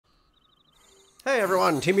Hey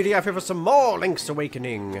everyone, Teamudf here for some more Link's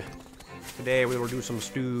Awakening. Today we will do some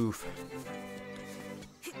stuff.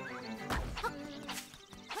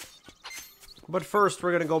 But first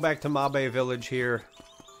we're gonna go back to Mabe Village here.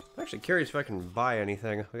 I'm actually curious if I can buy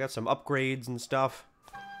anything. We got some upgrades and stuff.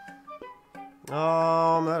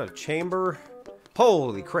 Not a chamber.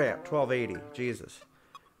 Holy crap, 1280. Jesus.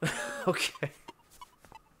 Okay.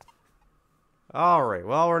 Alright,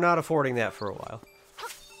 well we're not affording that for a while.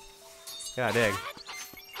 God dang.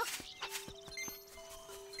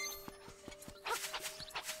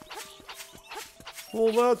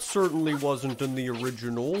 Well, that certainly wasn't in the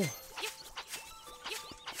original.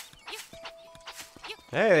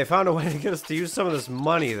 Hey, they found a way to get us to use some of this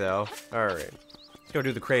money, though. Alright. Let's go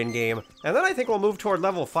do the crane game. And then I think we'll move toward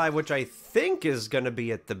level 5, which I think is going to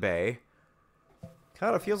be at the bay.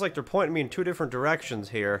 Kind of feels like they're pointing me in two different directions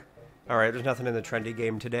here. Alright, there's nothing in the trendy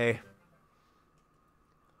game today.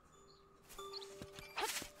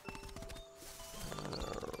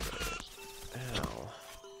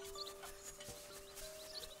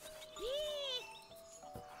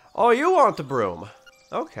 Oh, you want the broom.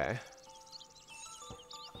 Okay.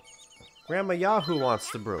 Grandma Yahoo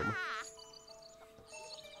wants the broom.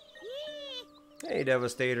 Hey,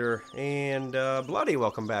 Devastator. And, Bloody,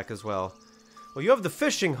 welcome back as well. Well, you have the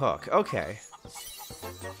fishing hook. Okay.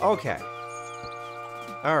 Okay.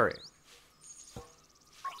 Alright.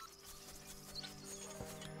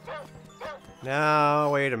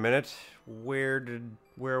 Now, wait a minute. Where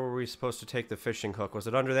were we supposed to take the fishing hook? Was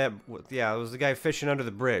it under that? Yeah, it was the guy fishing under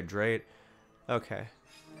the bridge, right? Okay.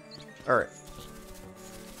 Alright.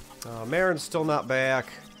 Marin's still not back.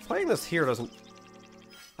 Playing this here doesn't...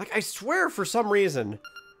 Like, I swear for some reason,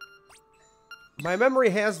 my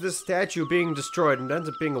memory has this statue being destroyed and it ends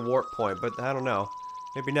up being a warp point, but I don't know.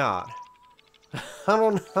 Maybe not. I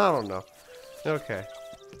don't know. Okay.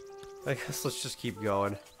 I guess let's just keep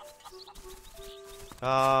going.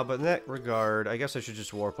 But in that regard, I guess I should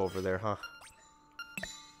just warp over there, huh?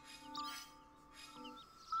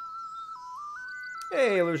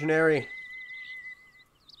 Hey, illusionary.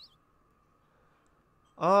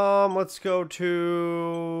 Let's go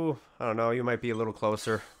to... I don't know, you might be a little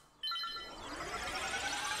closer.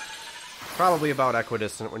 Probably about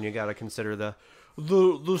equidistant when you gotta consider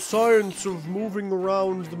the science of moving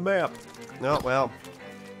around the map. Oh, well.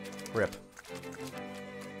 Rip.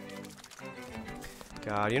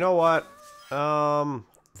 God, you know what?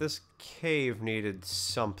 This cave needed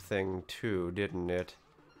something too, didn't it?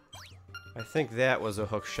 I think that was a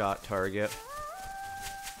hookshot target.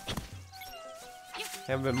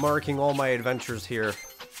 I've been marking all my adventures here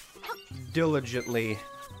diligently.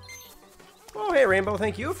 Oh, hey, Rainbow,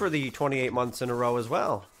 thank you for the 28 months in a row as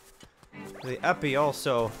well. The Epi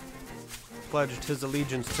also pledged his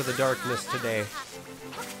allegiance to the darkness today.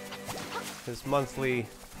 His monthly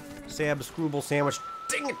Sab Scrooble sandwich.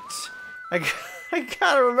 Dang it! I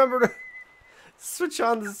gotta remember to switch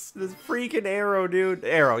on this freaking arrow, dude.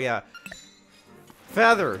 Arrow, yeah.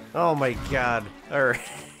 Feather. Oh my god. Alright.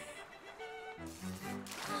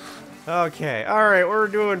 Okay. Alright, we're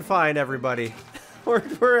doing fine, everybody.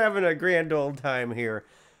 We're having a grand old time here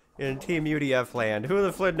in Team UDF land. Who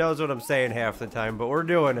the flip knows what I'm saying half the time, but we're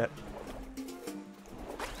doing it.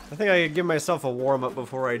 I think I could give myself a warm-up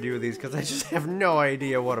before I do these, because I just have no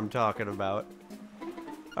idea what I'm talking about.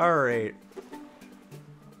 Alright.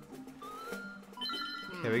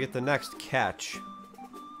 Okay, we get the next catch.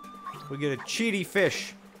 We get a cheaty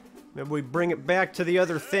fish. Maybe we bring it back to the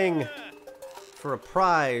other thing for a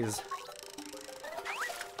prize.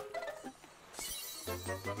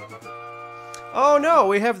 Oh no,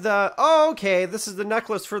 we have the... Oh, okay, this is the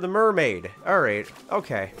necklace for the mermaid. Alright,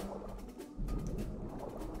 okay.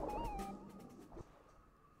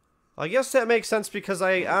 I guess that makes sense because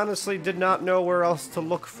I honestly did not know where else to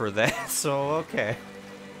look for that, so okay.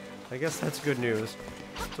 I guess that's good news.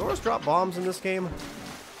 Does Oris drop bombs in this game?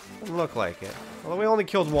 Doesn't look like it. Although we only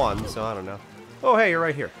killed one, so I don't know. Oh, hey, you're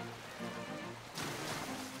right here.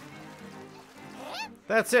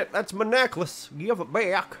 That's it. That's my necklace. Give it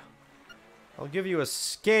back. I'll give you a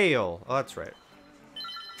scale. Oh, that's right.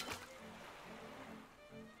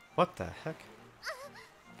 What the heck?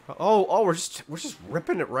 Oh, we're just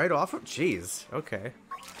ripping it right off of. Jeez. Okay.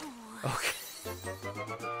 Okay.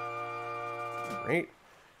 Great.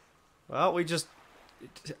 Well, we just.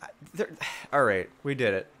 All right, we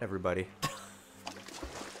did it, everybody.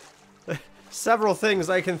 Several things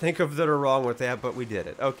I can think of that are wrong with that, but we did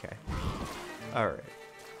it. Okay. All right.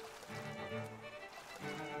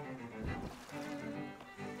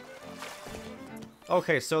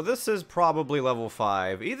 Okay, so this is probably level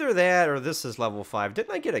 5. Either that or this is level 5.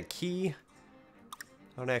 Didn't I get a key?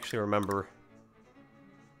 I don't actually remember.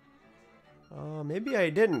 Maybe I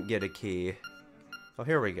didn't get a key. Oh,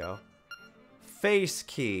 here we go. Face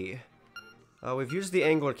key. We've used the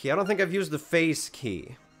angler key. I don't think I've used the face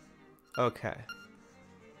key. Okay.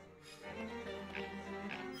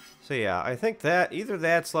 So yeah, I think that either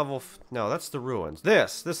that's level... no, that's the ruins.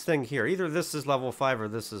 This thing here. Either this is level 5 or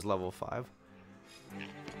this is level 5.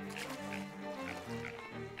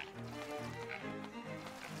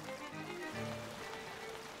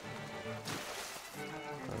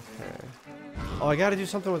 Okay. Oh, I gotta do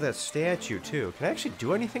something with that statue too. Can I actually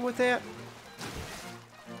do anything with that?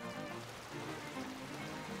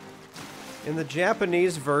 In the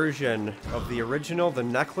Japanese version of the original, the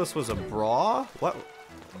necklace was a bra? What?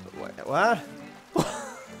 What?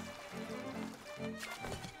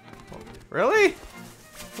 Really?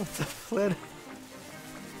 What the flit?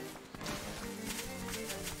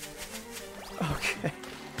 Okay.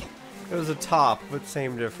 It was a top, but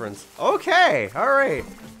same difference. Okay, alright.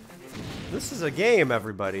 This is a game,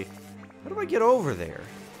 everybody. How do I get over there?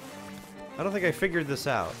 I don't think I figured this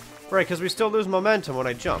out. Right, because we still lose momentum when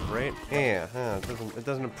I jump, right? Yeah, it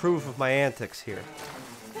doesn't approve of my antics here.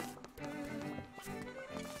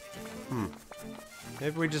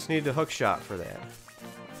 Maybe we just need a hook shot for that.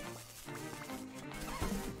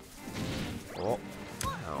 Oh.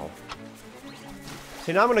 Ow.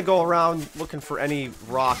 See, now I'm going to go around looking for any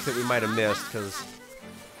rock that we might have missed, because...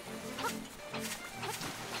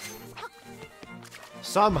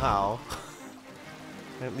 somehow...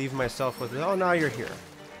 I didn't leave myself with... oh, now you're here.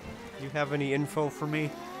 Do you have any info for me?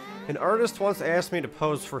 An artist once asked me to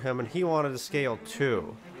pose for him, and he wanted to scale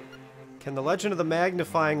too. Can the legend of the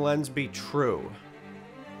magnifying lens be true?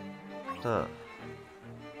 Huh.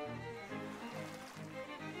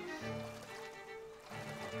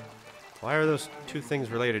 Why are those two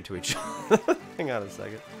things related to each other? Hang on a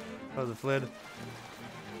second. That was a flid.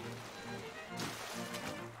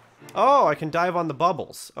 Oh, I can dive on the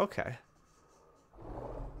bubbles. Okay.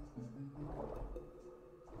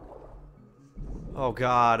 Oh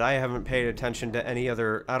god, I haven't paid attention to any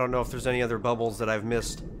other... I don't know if there's any other bubbles that I've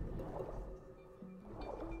missed.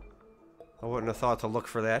 I wouldn't have thought to look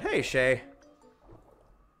for that. Hey, Shay.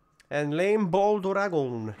 And Lame Ball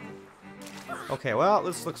Dragon. Okay, well,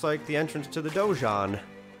 this looks like the entrance to the dojon.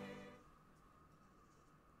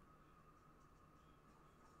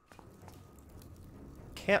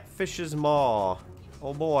 Catfish's Maw.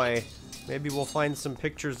 Oh boy. Maybe we'll find some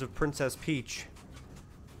pictures of Princess Peach.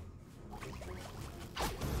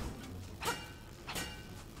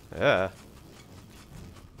 Yeah.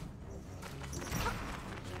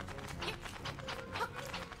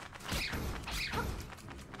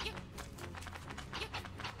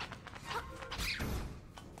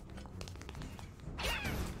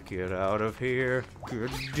 Get out of here.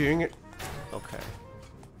 Good dang it. Okay.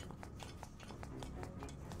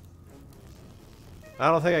 I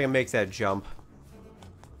don't think I can make that jump.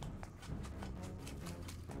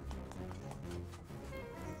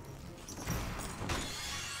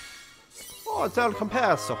 Oh, it's El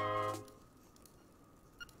Compasso.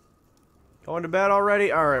 Going to bed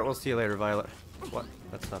already? Alright, we'll see you later, Violet. What?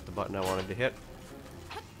 That's not the button I wanted to hit.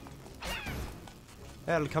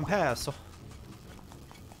 El Compasso.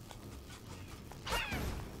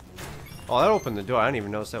 Oh, that opened the door. I didn't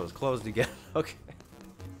even notice that was closed again. Okay.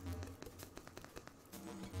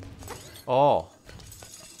 Oh.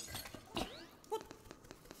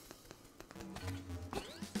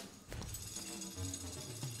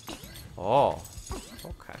 Oh.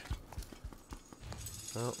 Okay.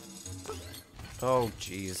 Oh. Oh,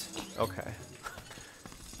 jeez. Okay.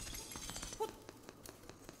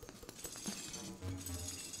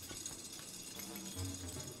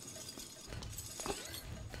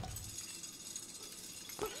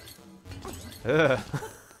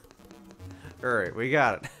 Alright, we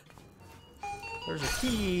got it. There's a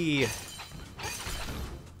key.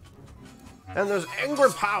 And there's Angry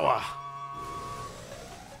Power.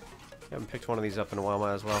 Haven't picked one of these up in a while,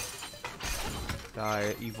 might as well.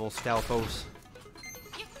 Die, evil Stalfos.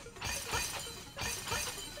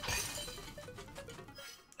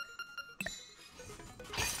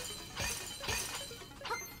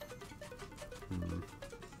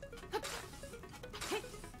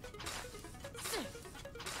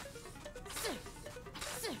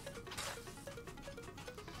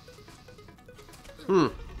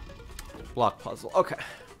 Block puzzle. Okay.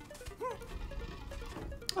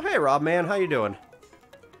 Oh, hey, Rob, man. How you doing?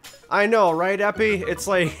 I know, right, Epi? It's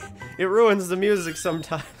like, it ruins the music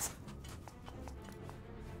sometimes.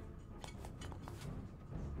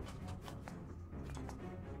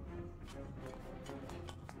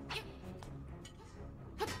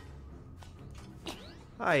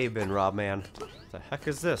 How you been, Rob, man? What the heck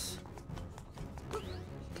is this?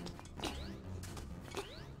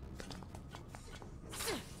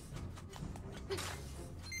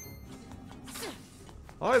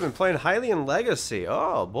 Oh, I've been playing Hylian Legacy.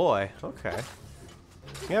 Oh, boy. Okay.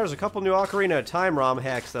 Yeah, there's a couple new Ocarina of Time ROM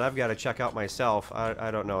hacks that I've got to check out myself.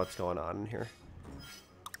 I don't know what's going on in here.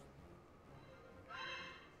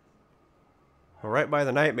 We're right by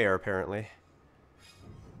the nightmare, apparently.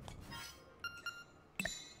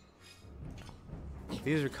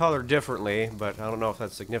 These are colored differently, but I don't know if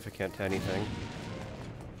that's significant to anything.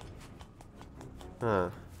 Huh.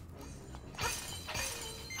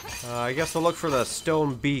 I guess we'll look for the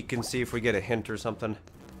stone beak and see if we get a hint or something.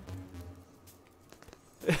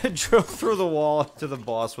 Drove through the wall to the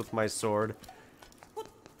boss with my sword.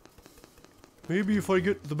 Maybe if I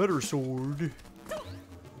get the better sword.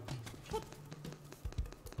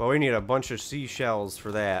 Well, we need a bunch of seashells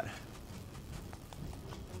for that.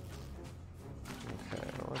 Okay,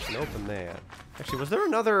 well, I can open that. Actually, was there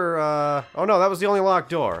another, oh no, that was the only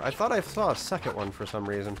locked door. I thought I saw a second one for some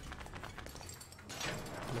reason.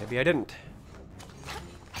 Maybe I didn't.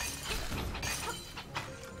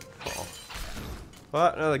 Oh.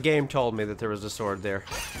 But no, the game told me that there was a sword there.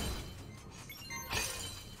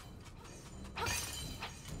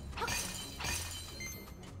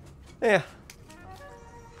 Yeah.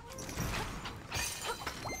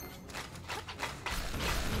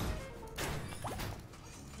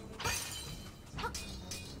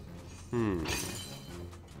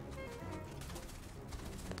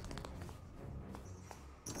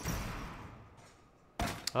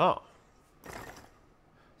 Oh.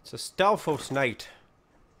 It's a Stalfos Knight,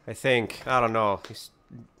 I think. I don't know these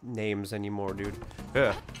names anymore, dude.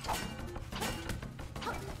 Ugh.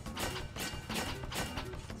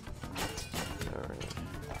 Alright.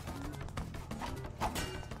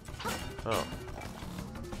 Oh.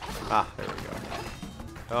 Ah, there we go.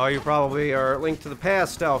 Oh, you probably are linked to the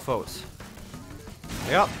past, Stalfos.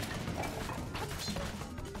 Yep.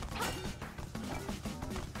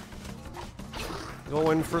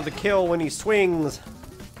 Going for the kill when he swings.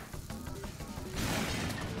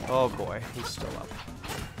 Oh boy, he's still up.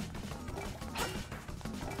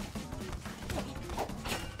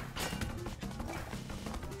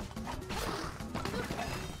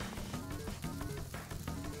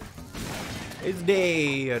 He's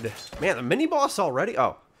dead. Man, the mini boss already?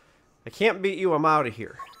 Oh. I can't beat you, I'm out of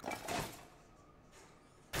here.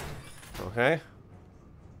 Okay.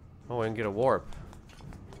 Oh, I can get a warp.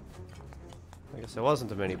 I guess it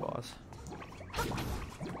wasn't a mini boss.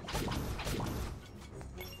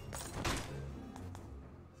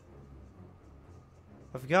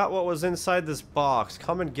 I've got what was inside this box.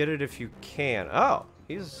 Come and get it if you can. Oh,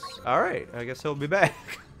 he's alright. I guess he'll be back.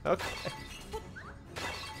 Okay.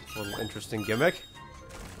 A little interesting gimmick.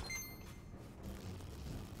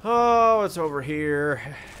 Oh, it's over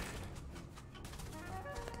here.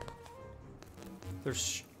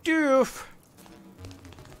 There's stuff.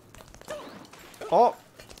 Oh!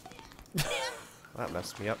 That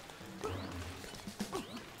messed me up.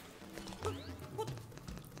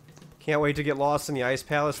 Can't wait to get lost in the Ice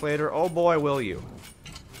Palace later. Oh boy, will you.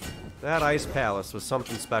 That Ice Palace was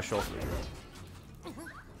something special.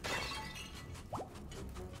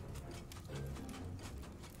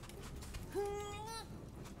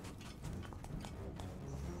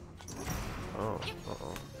 Oh,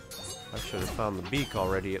 uh-oh. I should have found the beak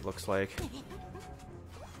already, it looks like.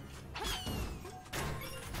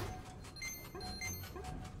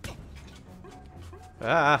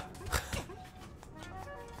 Ah!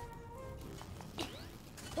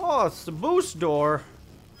 Oh, it's the boost door.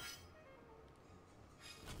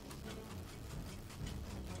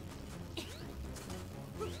 Can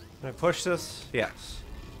I push this? Yes.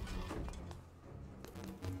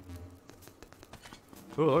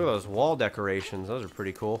 Ooh, look at those wall decorations. Those are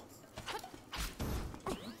pretty cool.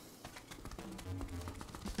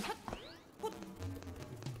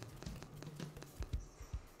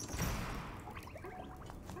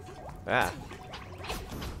 Ah.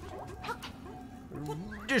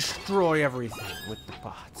 Destroy everything with the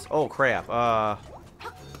pots. Oh, crap. Can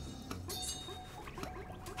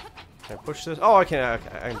I push this? Oh, I can.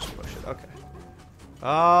 Okay, I can just push it. Okay.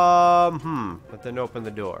 But then open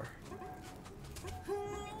the door.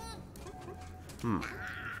 Ow.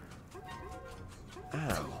 I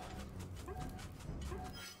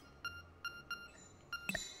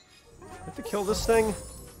have to kill this thing?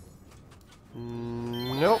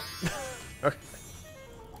 Nope. Okay.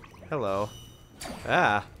 Hello.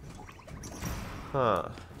 Ah. Huh.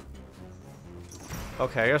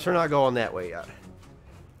 Okay, I guess we're not going that way yet.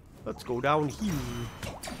 Let's go down here.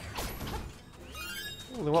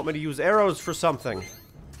 Oh, they want me to use arrows for something.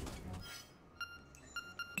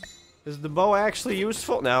 Is the bow actually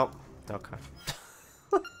useful? No. Okay.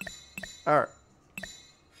 Alright.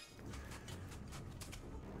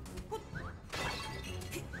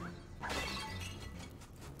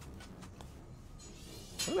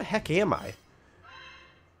 Where the heck am I?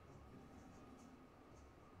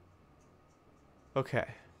 Okay.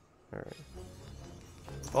 Alright.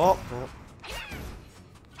 Oh!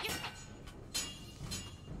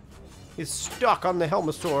 He's stuck on the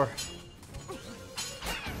Helmosaur.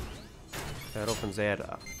 That opens that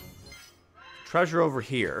up. Treasure over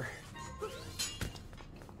here.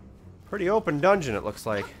 Pretty open dungeon, it looks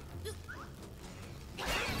like.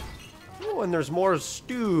 Oh, and there's more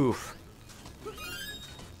stoof.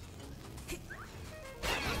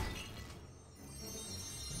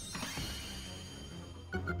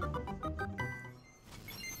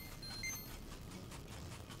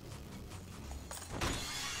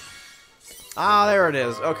 Ah, there it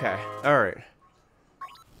is. Okay. Alright.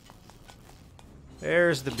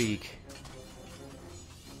 There's the beak.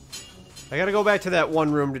 I gotta go back to that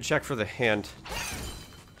one room to check for the hint.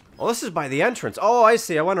 Oh, this is by the entrance. Oh, I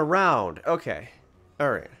see. I went around. Okay.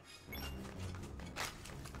 Alright.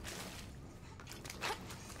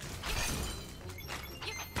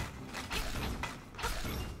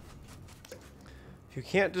 If you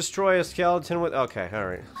can't destroy a skeleton with... Okay,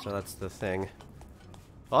 alright. So that's the thing.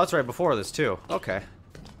 Oh, that's right before this, too. Okay.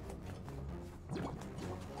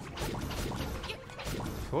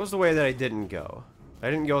 What was the way that I didn't go? I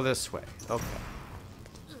didn't go this way. Okay.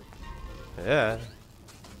 Yeah.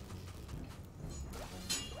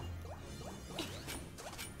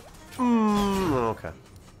 Okay.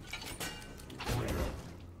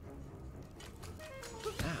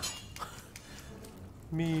 Ow.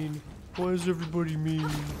 Mean. Why is everybody mean?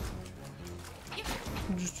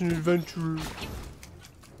 I'm just an adventurer.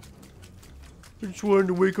 I just wanted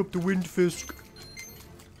to wake up the Windfisk.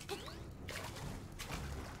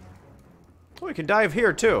 Oh, we can dive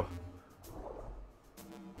here, too.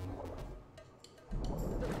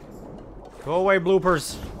 Go away,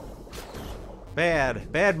 bloopers.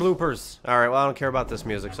 Bad. Bad bloopers. Alright, well, I don't care about this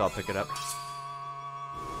music, so I'll pick it up.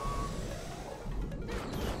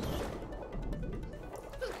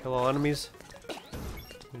 Kill all enemies?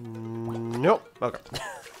 Nope. Okay.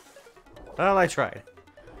 Well, I tried.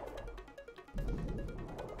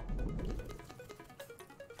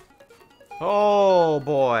 Oh,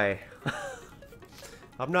 boy.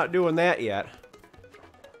 I'm not doing that yet.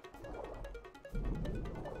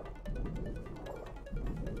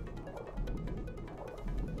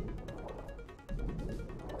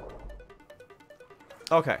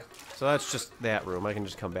 Okay, so that's just that room. I can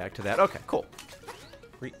just come back to that. Okay, cool.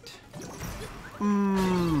 Great.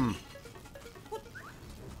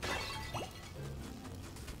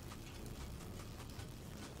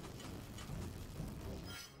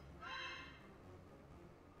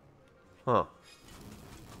 Huh.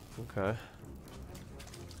 Okay.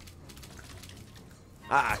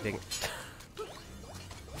 Ah, dang it.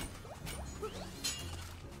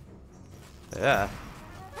 Yeah.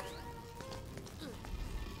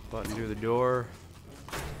 Button to the door.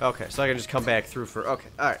 Okay, so I can just come back through for... Okay,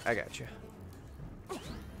 alright, I got you.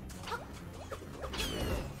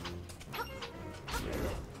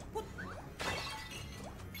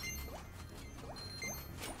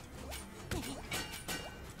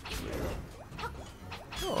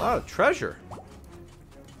 Oh, a lot of treasure.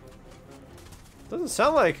 Doesn't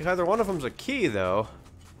sound like either one of them's a key, though.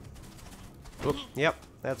 Oop, yep,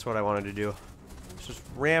 that's what I wanted to do. Just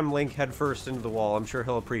ram Link headfirst into the wall. I'm sure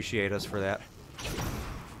he'll appreciate us for that.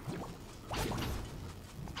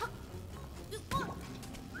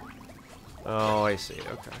 Oh, I see.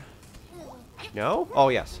 Okay. No? Oh,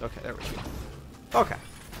 yes. Okay, there we go. Okay.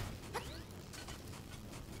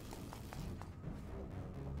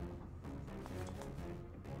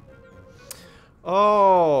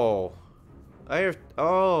 Oh. I have...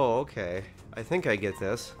 Oh, okay. I think I get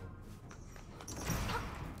this.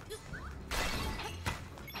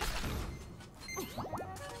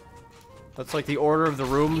 That's like the order of the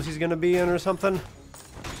rooms he's gonna be in or something.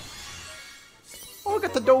 Oh, look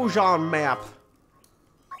at the Dojon map.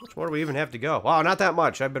 How much more do we even have to go? Wow, not that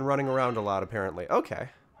much. I've been running around a lot, apparently. Okay.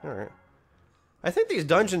 Alright. I think these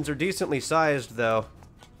dungeons are decently sized, though.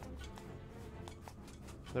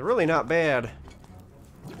 They're really not bad.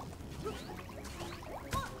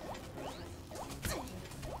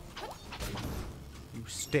 You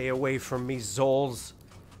stay away from me, Zols.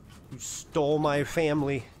 You stole my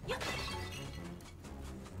family.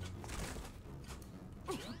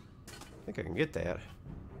 I think I can get that.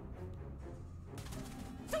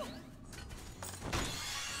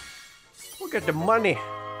 We'll get the money.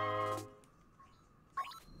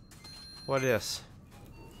 What is?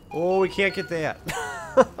 Oh, we can't get that.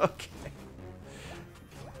 Okay.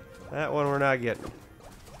 That one we're not getting.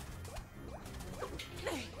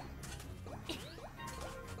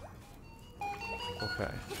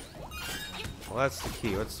 Okay. Well, that's the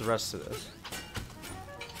key. What's the rest of this?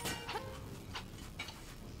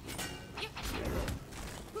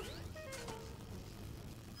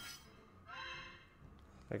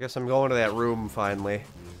 I guess I'm going to that room finally.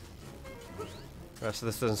 The rest of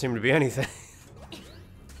this doesn't seem to be anything.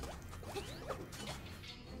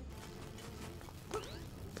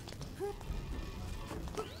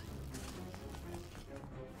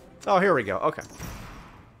 Oh, here we go. Okay.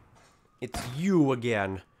 It's you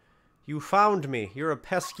again. You found me. You're a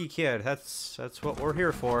pesky kid. That's what we're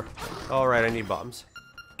here for. All right, I need bombs.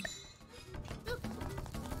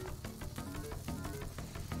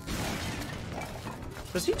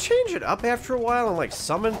 Does he change it up after a while and like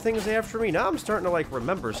summon things after me? Now I'm starting to like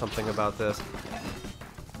remember something about this.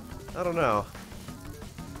 I don't know.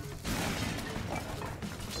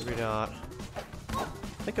 Maybe not.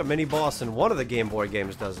 I think a mini boss in one of the Game Boy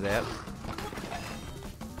games does that.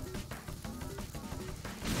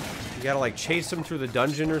 You gotta like chase him through the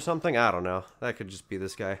dungeon or something? I don't know. That could just be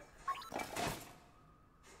this guy.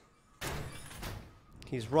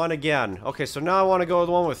 He's run again. Okay, so now I want to go with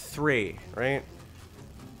the one with 3, right?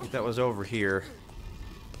 I think that was over here.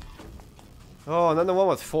 Oh, and then the one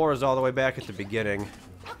with 4 is all the way back at the beginning.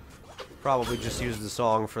 Probably just used the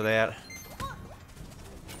song for that.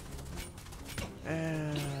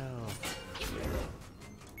 Ow.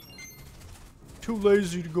 Too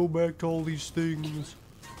lazy to go back to all these things.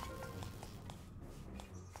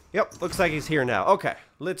 Yep, looks like he's here now. Okay,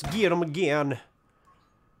 let's get him again.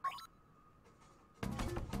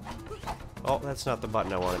 Oh, that's not the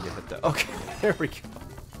button I wanted to hit though. Okay, there we go.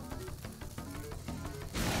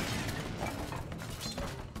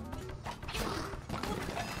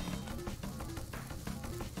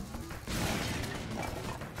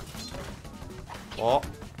 Oh.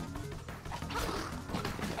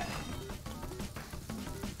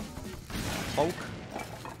 Poke.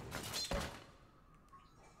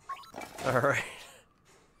 Alright.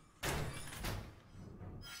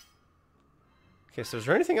 Okay, so is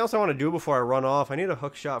there anything else I want to do before I run off? I need a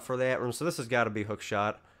hook shot for that room, so this has got to be hook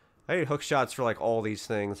shot. I need hook shots for, like, all these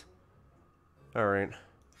things. Alright.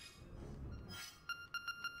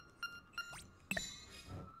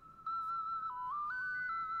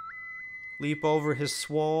 Leap over his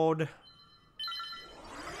sword.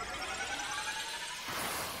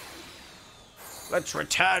 Let's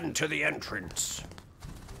return to the entrance.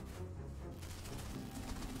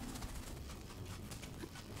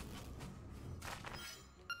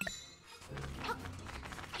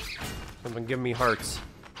 Someone give me hearts.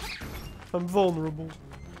 I'm vulnerable.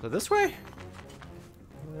 Is it this way?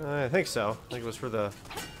 I think so. I think it was for the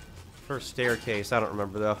first staircase. I don't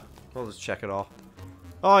remember though. We'll just check it all.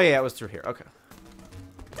 Oh yeah, it was through here. Okay.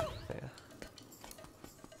 Yeah.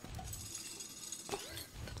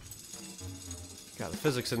 God, the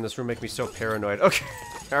physics in this room make me so paranoid. Okay.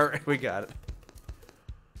 Alright, we got it.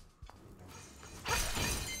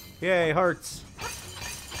 Yay, hearts.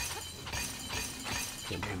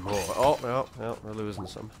 Give me more. Oh, no, we're losing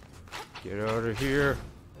some. Get out of here.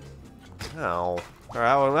 Ow.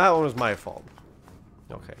 Alright, that one was my fault.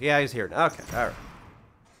 Okay, yeah, he's here now. Okay, alright.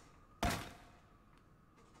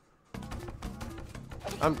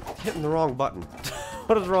 I'm hitting the wrong button.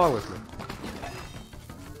 What is wrong with me?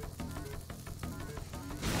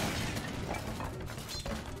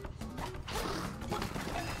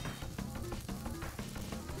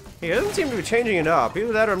 He doesn't seem to be changing it up.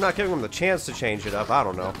 Either that or I'm not giving him the chance to change it up. I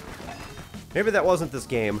don't know. Maybe that wasn't this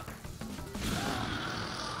game.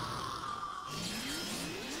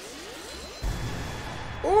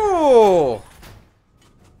 Ooh!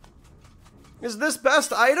 Is this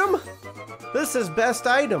best item? This is best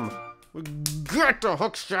item. We get the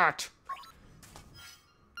hook shot.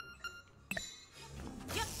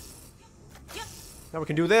 Now we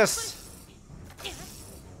can do this.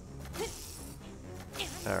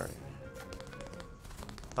 Alright.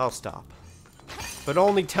 I'll stop. But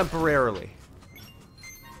only temporarily.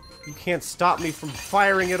 You can't stop me from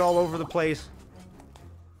firing it all over the place.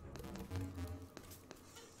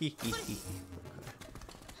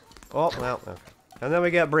 Oh, well, okay. And then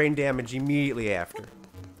we got brain damage immediately after.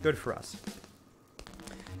 Good for us.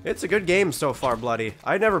 It's a good game so far, Bloody.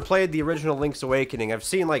 I never played the original Link's Awakening. I've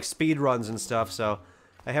seen, like, speed runs and stuff, so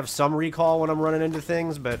I have some recall when I'm running into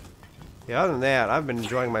things, but yeah, other than that, I've been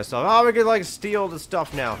enjoying myself. Oh, we could, like, steal the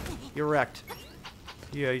stuff now. You're wrecked.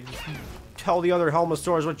 Yeah, you tell the other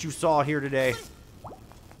Helmosaurs what you saw here today.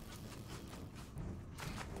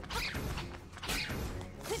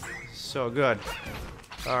 So good.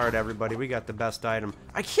 Alright, everybody, we got the best item.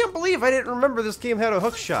 I can't believe I didn't remember this game had a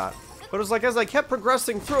hook shot. But it's like, as I kept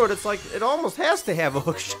progressing through it, it's like, it almost has to have a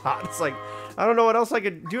hook shot. It's like, I don't know what else I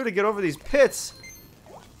could do to get over these pits.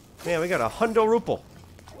 Man, we got a hundo ruple.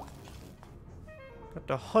 Got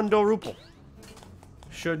the hundo ruple.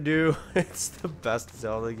 Should do. It's the best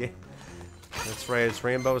Zelda game. That's right, it's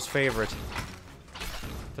Rainbow's favorite.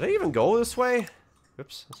 Did I even go this way?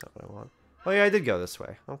 Oops, that's not what I want. Oh yeah, I did go this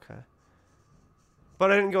way. Okay.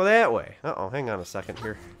 But I didn't go that way. Uh-oh, hang on a second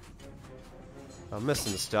here. I'm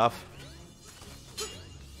missing stuff.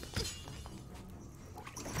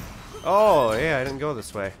 Oh, yeah, I didn't go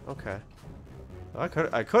this way. Okay. I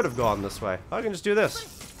could have gone this way. I can just do this.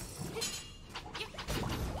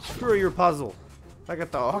 Screw your puzzle. I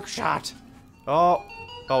got the hook shot. Oh.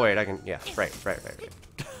 Oh, wait, I can... Yeah, right.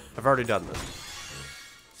 I've already done this.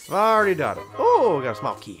 I've already done it. Oh, got a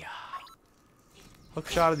small key. Hook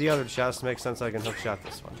shot of the other chest. Makes sense I can hook shot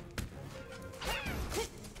this one.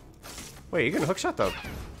 Wait, you can hook shot the...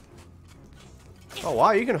 Oh,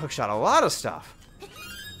 wow, you can hook shot a lot of stuff.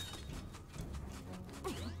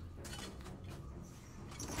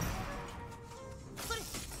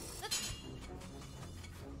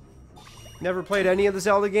 Never played any of the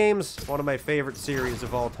Zelda games. One of my favorite series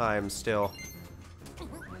of all time, still.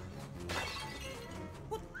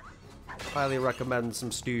 Highly recommend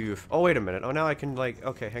some stuff. Oh, wait a minute. Oh, now I can, like...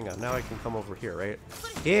 Okay, hang on. Now I can come over here, right?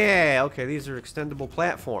 Yeah, okay, these are extendable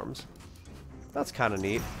platforms. That's kind of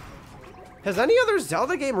neat. Has any other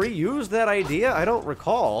Zelda game reused that idea? I don't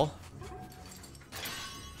recall.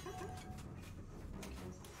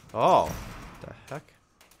 Oh. What the heck?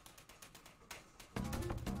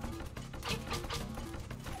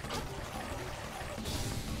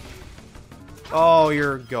 Oh,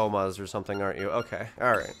 you're Gomas or something, aren't you? Okay.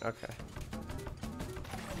 Alright, okay.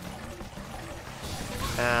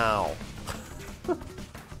 Ow.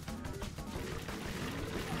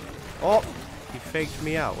 Oh! He faked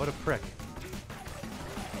me out. What a prick.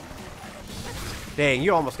 Dang,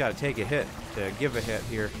 you almost gotta take a hit to give a hit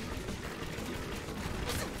here.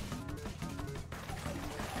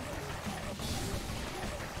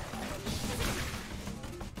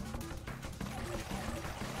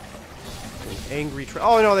 Angry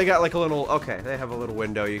oh no, they got like a little... Okay, they have a little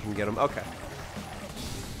window you can get them. Okay.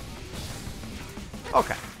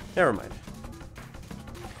 Okay, never mind.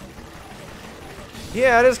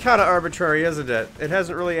 Yeah, it is kind of arbitrary, isn't it? It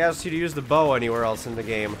hasn't really asked you to use the bow anywhere else in the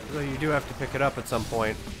game. So you do have to pick it up at some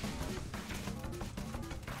point.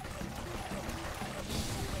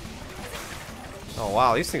 Oh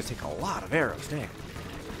wow, these things take a lot of arrows, dang.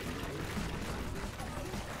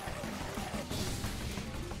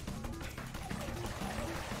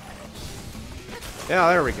 Yeah,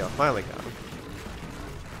 there we go. Finally got him.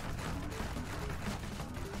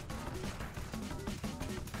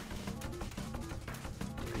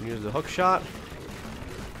 Use the hook shot.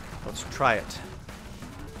 Let's try it.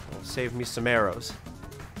 It'll save me some arrows.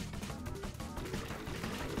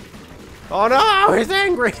 Oh no! He's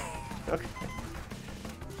angry! Okay.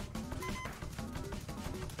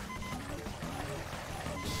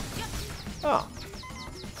 Oh.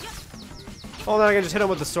 Oh, then I can just hit him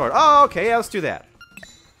with the sword. Oh, okay, yeah, let's do that.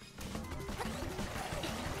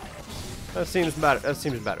 That seems better. That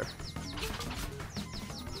seems better.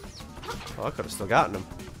 Oh, I could have still gotten him.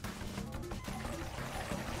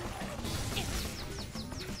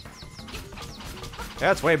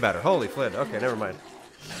 That's way better. Holy flint. Okay, never mind.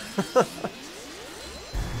 That's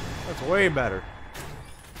way better.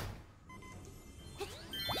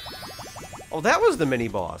 Oh, that was the mini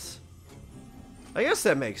boss. I guess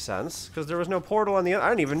that makes sense, because there was no portal on the other. I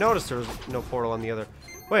didn't even notice there was no portal on the other.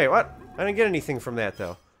 Wait, what? I didn't get anything from that,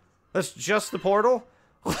 though. That's just the portal?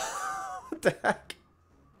 What the heck?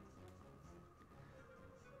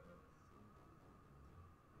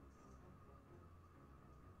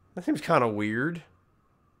 That seems kind of weird.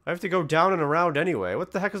 I have to go down and around anyway.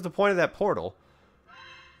 What the heck is the point of that portal?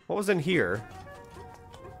 What was in here?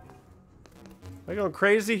 Am I going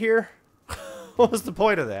crazy here? What was the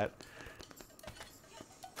point of that?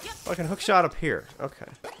 Oh, I can hook shot up here. Okay.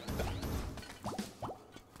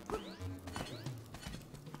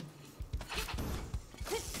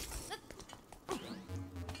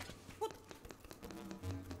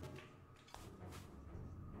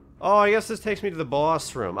 Oh, I guess this takes me to the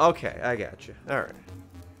boss room. Okay, I got you. Alright.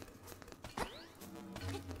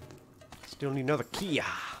 Still need another key.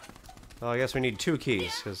 Oh, I guess we need 2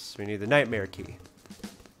 keys, because we need the nightmare key.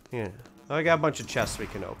 Yeah. Oh, I got a bunch of chests we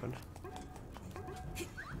can open.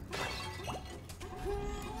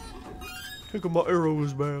 Think of my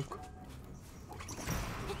arrows back.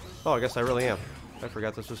 Oh, I guess I really am. I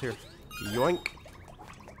forgot this was here. Yoink.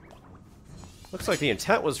 Looks like the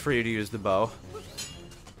intent was for you to use the bow.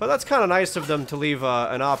 But that's kind of nice of them to leave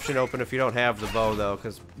an option open if you don't have the bow, though.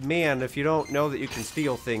 Because, man, if you don't know that you can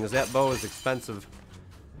steal things, that bow is expensive.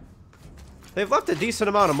 They've left a decent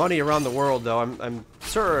amount of money around the world, though. I'm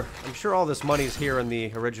sure all this money's here in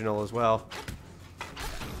the original as well.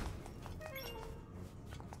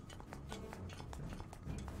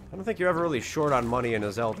 I don't think you're ever really short on money in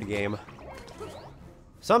a Zelda game.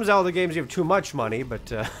 Some Zelda games you have too much money,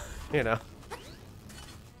 but, you know.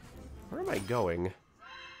 Where am I going?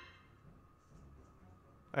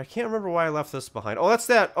 I can't remember why I left this behind. Oh, that's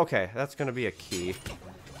that. Okay, that's gonna be a key.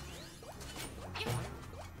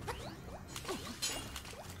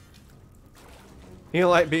 You don't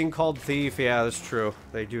like being called thief? Yeah, that's true.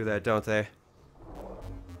 They do that, don't they?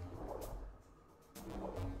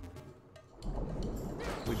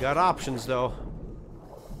 We got options, though.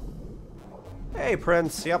 Hey,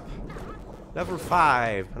 Prince. Yep. Level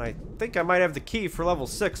 5. And I think I might have the key for level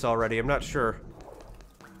 6 already. I'm not sure.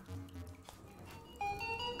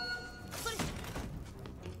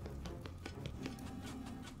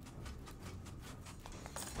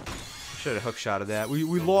 Should have hookshotted that. We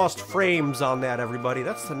lost frames on that, everybody.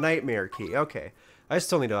 That's the nightmare key. Okay. I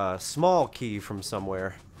still need a small key from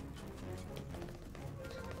somewhere.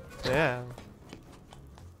 Yeah.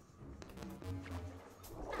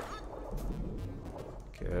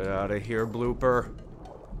 Get out of here, blooper.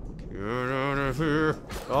 Get out of here.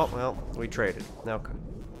 Oh, well, we traded. Okay.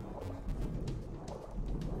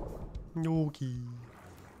 No key.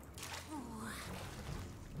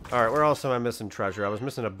 Alright, where else am I missing treasure? I was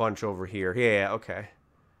missing a bunch over here. Yeah, okay.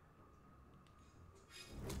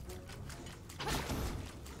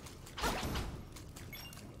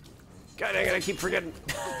 God dang it, I keep forgetting.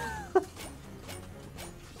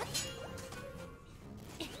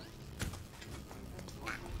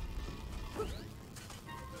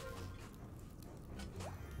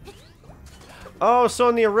 Oh, so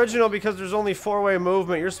in the original, because there's only 4-way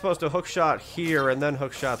movement, you're supposed to hookshot here and then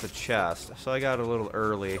hookshot the chest. So I got a little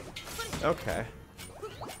early. Okay.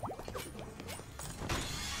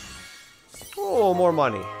 Oh, more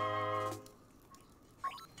money.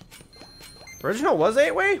 Original was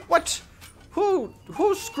 8-way? What? Who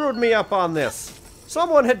screwed me up on this?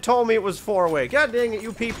 Someone had told me it was 4-way. God dang it,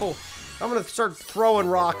 you people. I'm gonna start throwing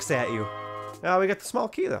rocks at you. Now we got the small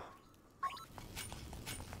key, though.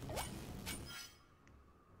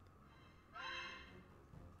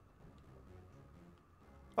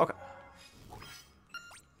 Okay.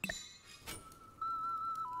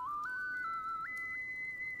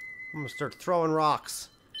 I'm gonna start throwing rocks.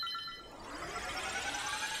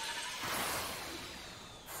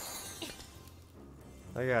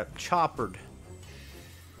 I got choppered.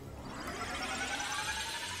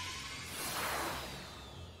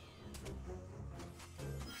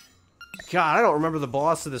 God, I don't remember the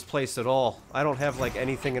boss of this place at all. I don't have, like,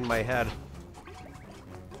 anything in my head.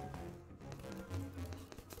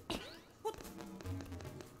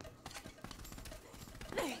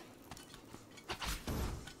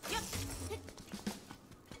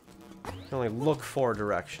 I can only look 4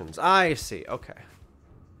 directions. I see, okay.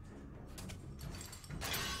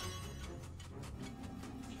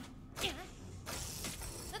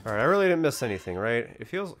 Alright, I really didn't miss anything, right? It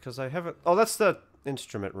feels, because I haven't... Oh, that's the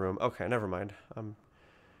instrument room. Okay, never mind.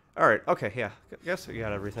 Alright, okay, yeah. Guess we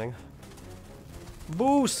got everything.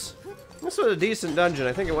 Boos! This was a decent dungeon.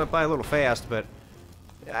 I think it went by a little fast, but...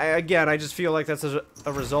 Again, I just feel like that's a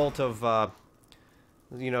result of,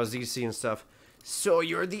 you know, ZC and stuff. So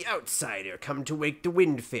you're the outsider, come to wake the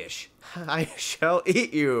windfish. I shall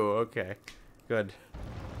eat you. Okay, good.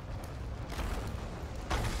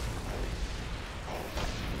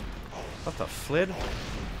 What the flid?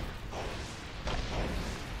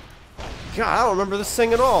 God, I don't remember this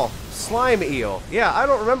thing at all. Slime eel. Yeah, I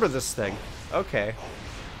don't remember this thing. Okay.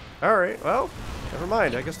 Alright, well, never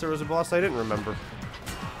mind. I guess there was a boss I didn't remember.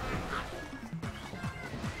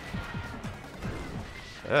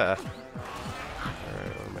 Alright,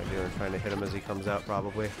 what am I doing? Trying to hit him as he comes out,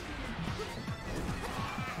 probably.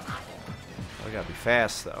 I gotta be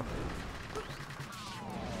fast, though.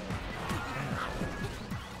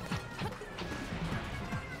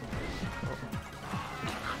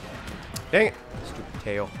 Dang it! Stupid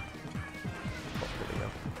tail. Oh, here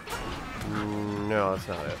we go. No, that's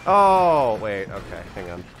not it. Oh, wait. Okay, hang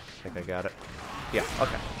on. I think I got it. Yeah.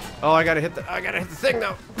 Okay. Oh, I gotta hit the thing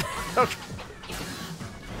though. Okay.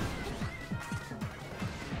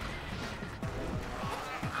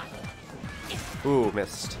 Ooh,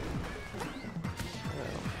 missed.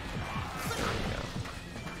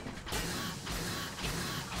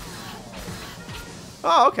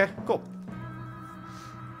 Oh, okay, cool.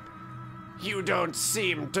 You don't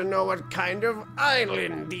seem to know what kind of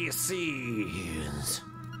island this is.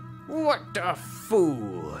 What a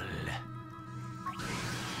fool.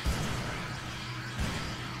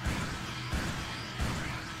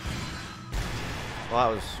 Well,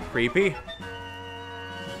 that was creepy.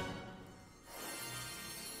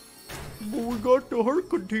 But we got the heart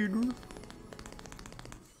container.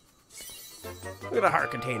 Look at the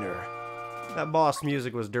heart container. That boss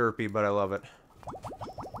music was derpy, but I love it.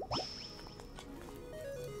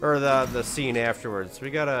 Or the scene afterwards. We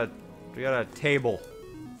got a table.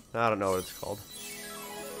 I don't know what it's called.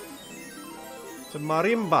 It's a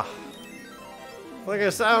marimba. Like I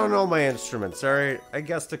said, I don't know my instruments, alright? I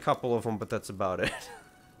guessed a couple of them, but that's about it.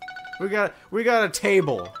 we got a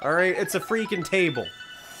table, alright? It's a freaking table.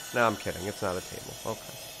 No, I'm kidding. It's not a table.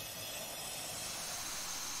 Okay.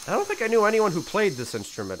 I don't think I knew anyone who played this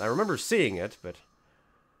instrument. I remember seeing it, but...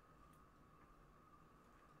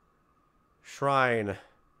 Shrine.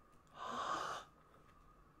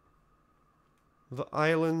 The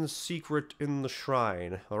island's secret in the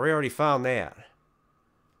shrine. Well, we already found that.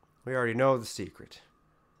 We already know the secret.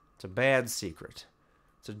 It's a bad secret.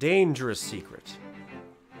 It's a dangerous secret.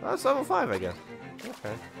 Oh, that's level 5, I guess.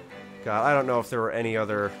 Okay. God, I don't know if there were any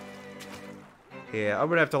other... Yeah, I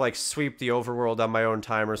would have to, like, sweep the overworld on my own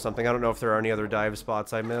time or something. I don't know if there are any other dive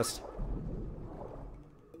spots I missed.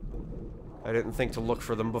 I didn't think to look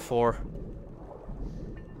for them before.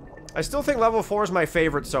 I still think level 4 is my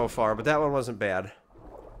favorite so far, but that one wasn't bad.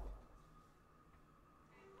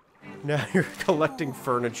 Now you're collecting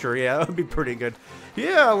furniture. Yeah, that would be pretty good.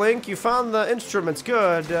 Yeah, Link, you found the instruments.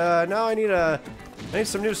 Good. Now I need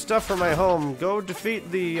some new stuff for my home. Go defeat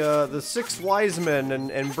the 6 wise men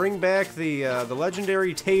and bring back the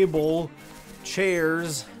legendary table,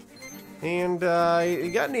 chairs, and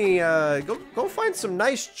you got any? Go find some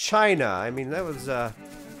nice china. I mean, that was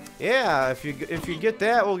yeah. If you get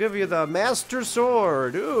that, we'll give you the Master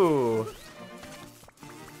Sword. Ooh.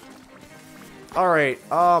 Alright,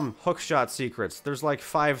 hookshot secrets. There's like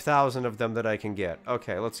 5,000 of them that I can get.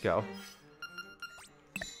 Okay, let's go.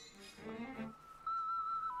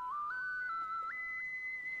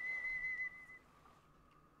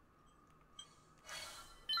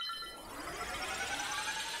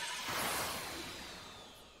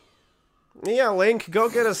 Yeah, Link, go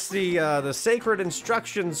get us the sacred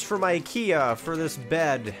instructions from IKEA for this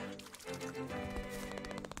bed.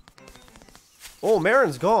 Oh,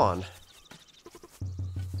 Marin's gone.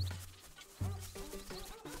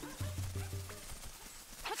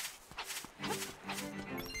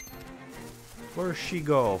 Where'd she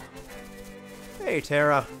go? Hey,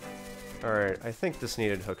 Terra. Alright, I think this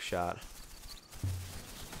needed hookshot.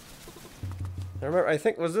 I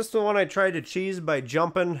think, was this the one I tried to cheese by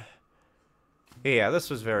jumping? Yeah, this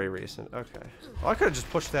was very recent. Okay. Oh, I could have just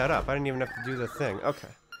pushed that up. I didn't even have to do the thing. Okay.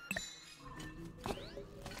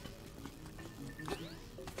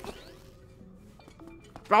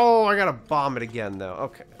 Oh, I gotta bomb it again, though.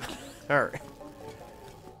 Okay. Alright.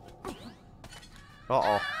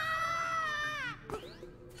 Uh-oh.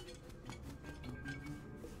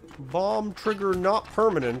 Bomb trigger not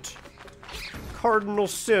permanent. Cardinal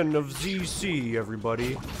sin of ZC,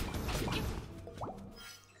 everybody.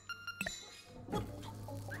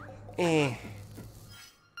 Eh.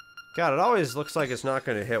 God, it always looks like it's not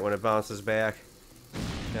going to hit when it bounces back.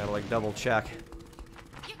 Gotta, like, double check.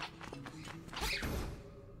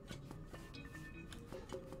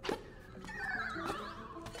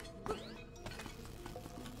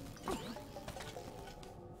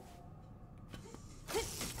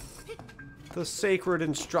 The sacred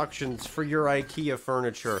instructions for your IKEA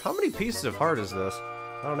furniture. How many pieces of heart is this?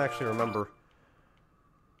 I don't actually remember.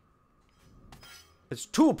 It's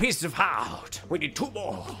 2 pieces of heart. We need 2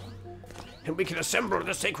 more. And we can assemble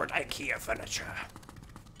the sacred IKEA furniture.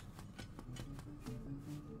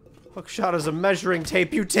 Hookshot is a measuring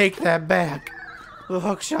tape. You take that back. The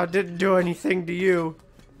hookshot didn't do anything to you.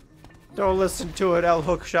 Don't listen to it, El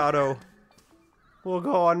Hookshoto. We'll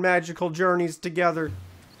go on magical journeys together.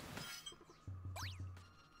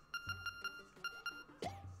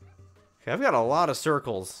 Okay, I've got a lot of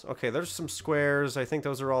circles. Okay, there's some squares. I think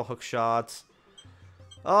those are all hook shots.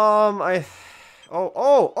 Oh,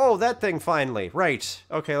 that thing finally. Right.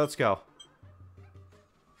 Okay, let's go.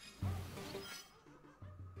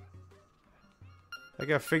 I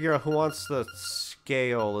gotta figure out who wants the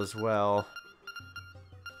scale as well.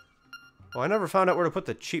 Oh, I never found out where to put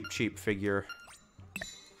the cheap figure.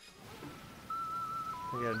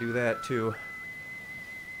 I gotta do that too.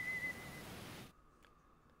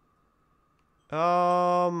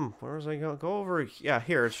 Where was I going? Go over? Yeah,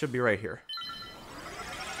 here. It should be right here.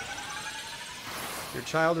 Your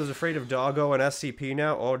child is afraid of doggo and SCP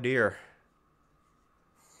now? Oh dear.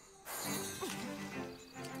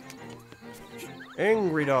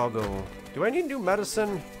 Angry doggo. Do I need new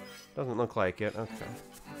medicine? Doesn't look like it. Okay.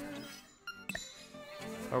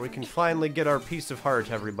 Or we can finally get our piece of heart,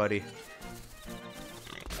 everybody.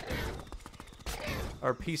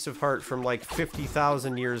 Our piece of heart from like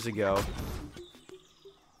 50,000 years ago.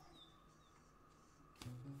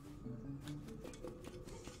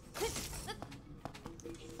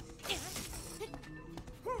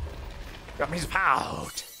 Got me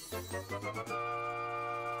pout.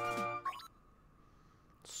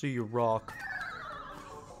 See you, Rock.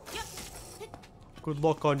 Good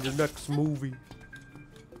luck on your next movie.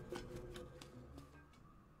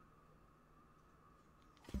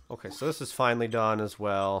 Okay, so this is finally done as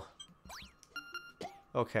well.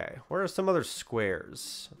 Okay, where are some other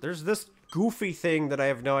squares? There's this goofy thing that I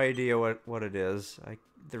have no idea what it is.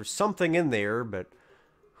 There's something in there, but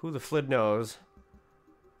who the flid knows?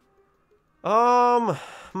 Oh,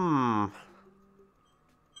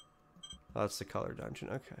 that's the color dungeon.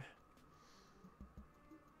 Okay.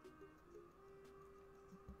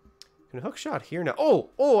 Can I hook shot here now?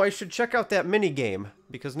 Oh, I should check out that mini game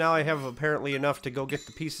because now I have apparently enough to go get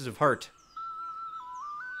the pieces of heart.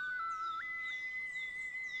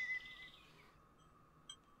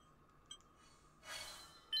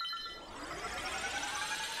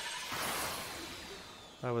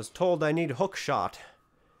 I was told I need hook shot.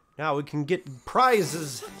 Now we can get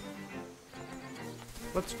prizes.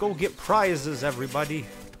 Let's go get prizes, everybody.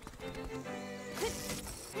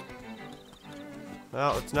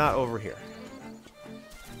 Well, it's not over here.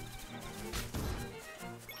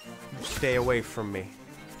 You stay away from me.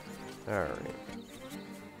 Alright.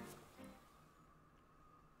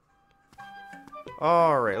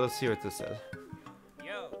 Alright, let's see what this says.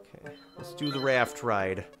 Okay, let's do the raft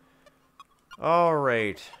ride.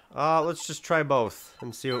 Alright. Let's just try both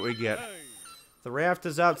and see what we get. The raft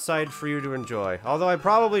is outside for you to enjoy. Although I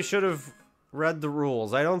probably should have read the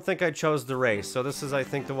rules. I don't think I chose the race, so this is, I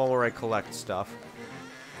think, the one where I collect stuff.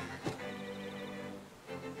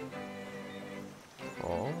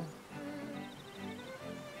 Oh.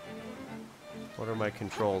 What are my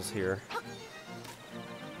controls here?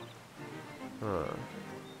 Huh.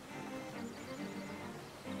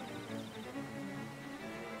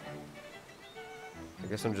 I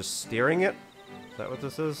guess I'm just steering it? Is that what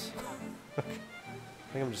this is? I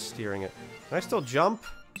think I'm just steering it. Can I still jump?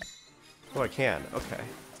 Oh, I can. Okay.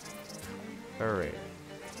 Alright.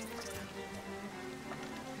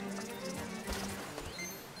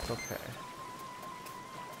 Okay.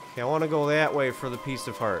 Okay, I want to go that way for the piece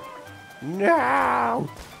of heart. No!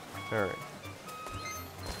 Alright.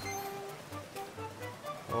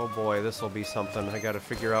 Oh boy, this will be something. I gotta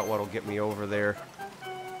figure out what'll get me over there.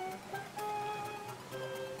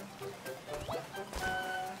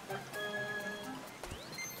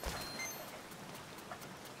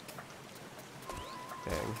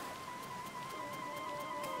 Dang.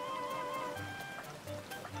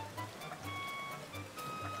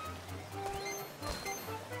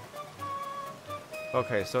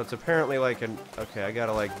 Okay, so it's apparently like an... Okay, I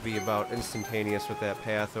gotta like be about instantaneous with that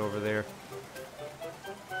path over there.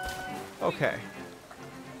 Okay.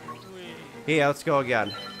 Yeah, let's go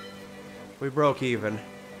again. We broke even.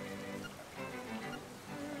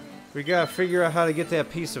 We gotta figure out how to get that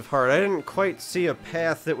piece of heart. I didn't quite see a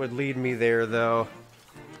path that would lead me there, though.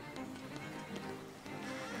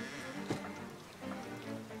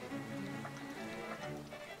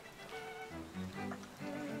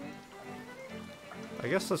 I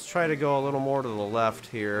guess let's try to go a little more to the left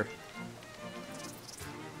here.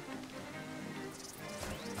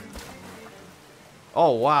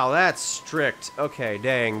 Oh, wow, that's strict. Okay,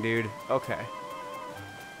 dang, dude. Okay.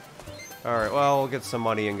 Alright, well, we'll get some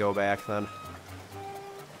money and go back then.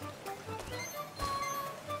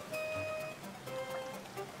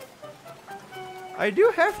 I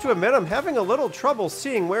do have to admit I'm having a little trouble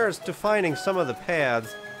seeing where it's defining some of the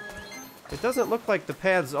paths. It doesn't look like the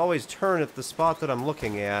paths always turn at the spot that I'm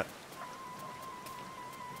looking at.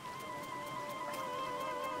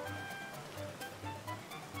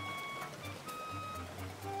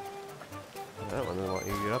 That one doesn't want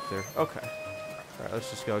you to get up there. Okay. Alright, let's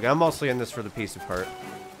just go. I'm mostly in this for the piece of heart.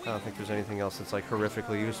 I don't think there's anything else that's like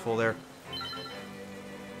horrifically useful there.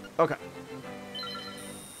 Okay.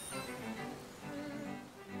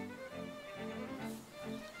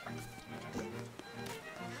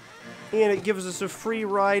 And it gives us a free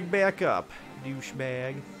ride back up.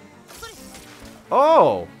 Douchebag.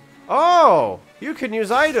 Oh! Oh! You can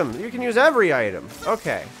use items. You can use every item.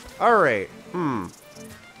 Okay. Alright.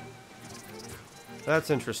 That's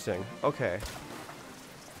interesting. Okay.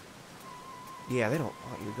 Yeah, they don't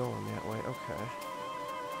want you going that way. Okay.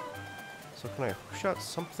 So can I hookshot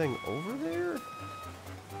something over there? It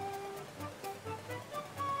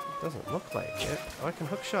doesn't look like it. Oh, I can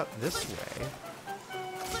hookshot this way.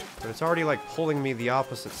 But it's already, like, pulling me the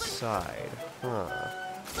opposite side. Huh.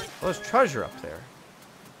 Well, there's treasure up there.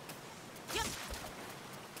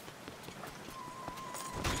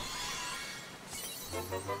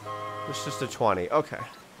 It's just a 20. Okay.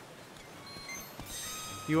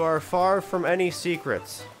 You are far from any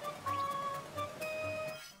secrets.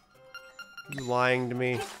 You lying to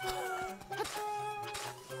me?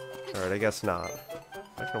 Alright, I guess not.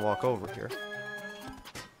 I can walk over here.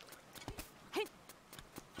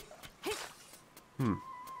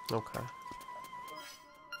 Okay.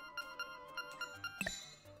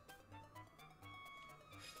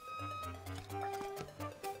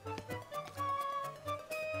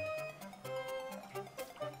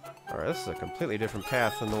 Alright, this is a completely different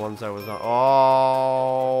path than the ones I was on.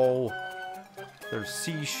 Oh! There's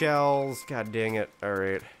seashells. God dang it.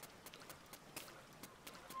 Alright.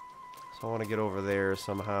 So I want to get over there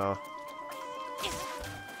somehow.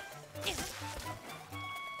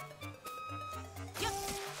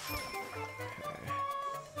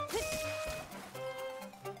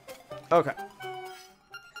 Okay.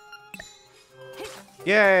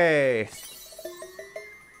 Yay!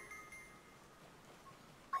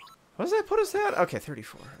 What does that put us at? Okay,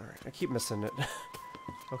 34. Alright, I keep missing it.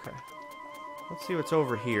 Okay. Let's see what's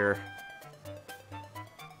over here.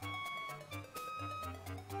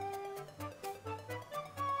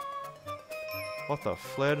 What the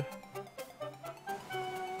flid?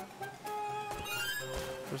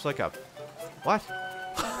 There's like a... What?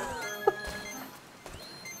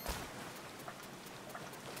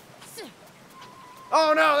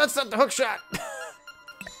 Oh no, that's not the hook shot!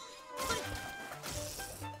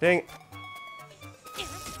 Dang it.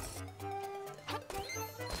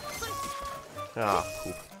 Ah,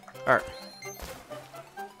 cool. Alright.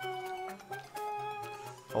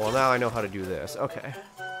 Oh, well now I know how to do this. Okay.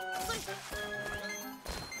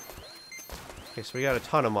 Okay, so we got a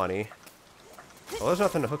ton of money. Oh, there's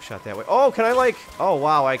nothing to hookshot that way. Oh, can I like... Oh,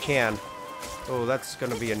 wow, I can. Oh, that's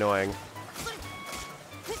gonna be annoying.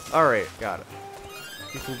 Alright, got it.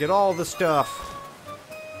 You can get all the stuff.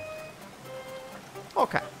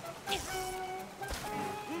 Okay.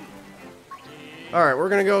 Alright, we're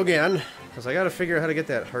gonna go again. Because I gotta figure out how to get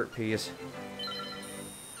that heart piece.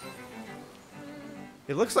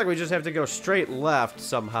 It looks like we just have to go straight left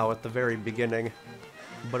somehow at the very beginning.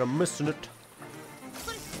 But I'm missing it.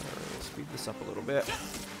 Alright, speed this up a little bit.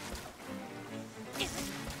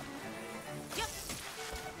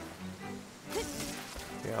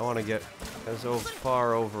 Yeah, I want to get as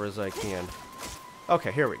far over as I can.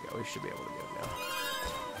 Okay, here we go. We should be able to get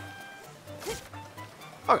it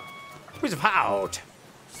now. Okay. Piece of out.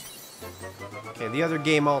 Okay, the other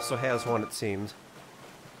game also has one, it seems.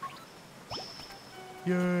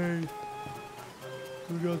 Yay!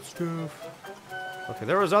 We got stuff. Okay,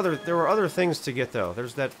 there were other things to get though.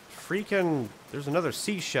 There's that freaking... There's another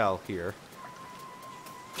seashell here.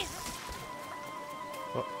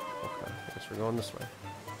 Oh, okay. I guess we're going this way.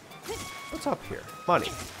 What's up here? Money.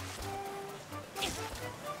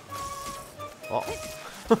 Oh.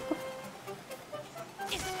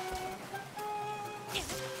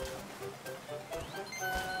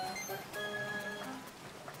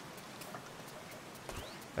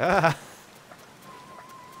 Ah.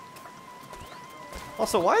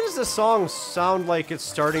 Also, why does this song sound like it's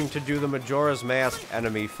starting to do the Majora's Mask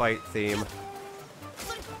enemy fight theme?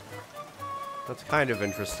 That's kind of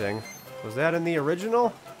interesting. Was that in the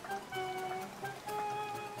original?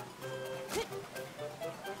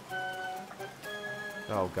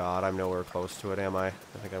 Oh god, I'm nowhere close to it, am I? I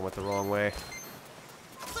think I went the wrong way.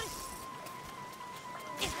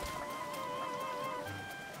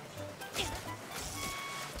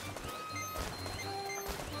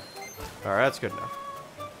 Alright, that's good enough.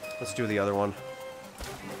 Let's do the other one.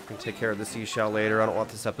 We can take care of the seashell later. I don't want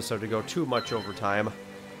this episode to go too much over time.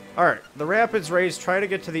 Alright, the Rapids race. Try to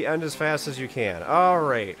get to the end as fast as you can.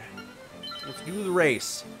 Alright. Let's do the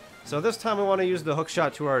race. So this time we want to use the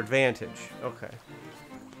hookshot to our advantage. Okay.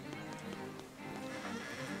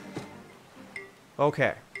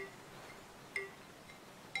 Okay.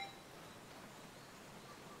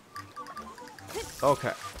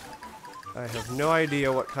 Okay. I have no idea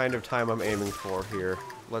what kind of time I'm aiming for here.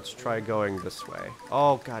 Let's try going this way.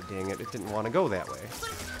 Oh, god dang it. It didn't want to go that way.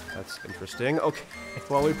 That's interesting. Okay.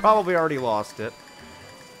 Well, we probably already lost it.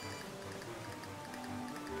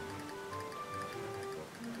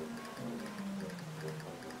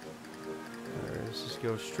 Alright, let's just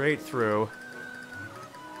go straight through.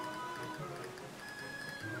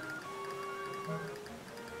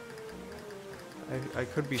 I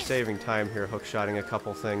could be saving time here, hookshotting a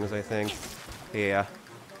couple things, I think. Yeah.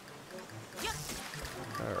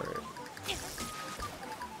 Alright.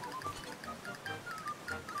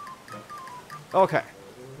 Okay.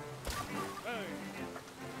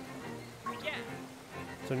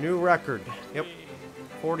 It's a new record. Yep.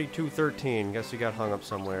 42-13. Guess you got hung up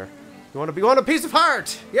somewhere. You want a piece of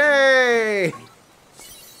heart? Yay!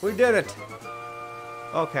 We did it.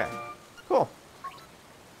 Okay. Cool.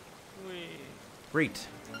 Great.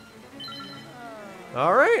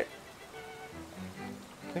 Alright.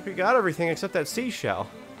 I think we got everything except that seashell.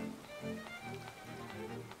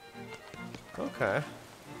 Okay.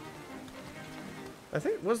 I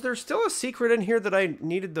think, was there still a secret in here that I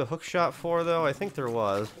needed the hookshot for, though? I think there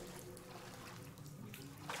was.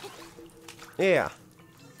 Yeah.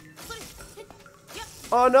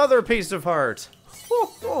 Another piece of heart.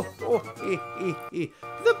 The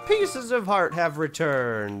pieces of heart have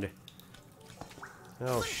returned.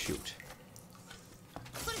 Oh, shoot.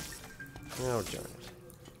 Oh, darn it.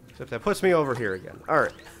 Except that puts me over here again.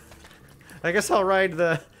 Alright. I guess I'll ride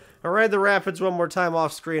the rapids one more time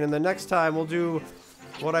off screen, and the next time we'll do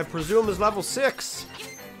what I presume is level 6.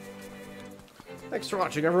 Thanks for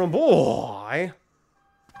watching, everyone. Boy!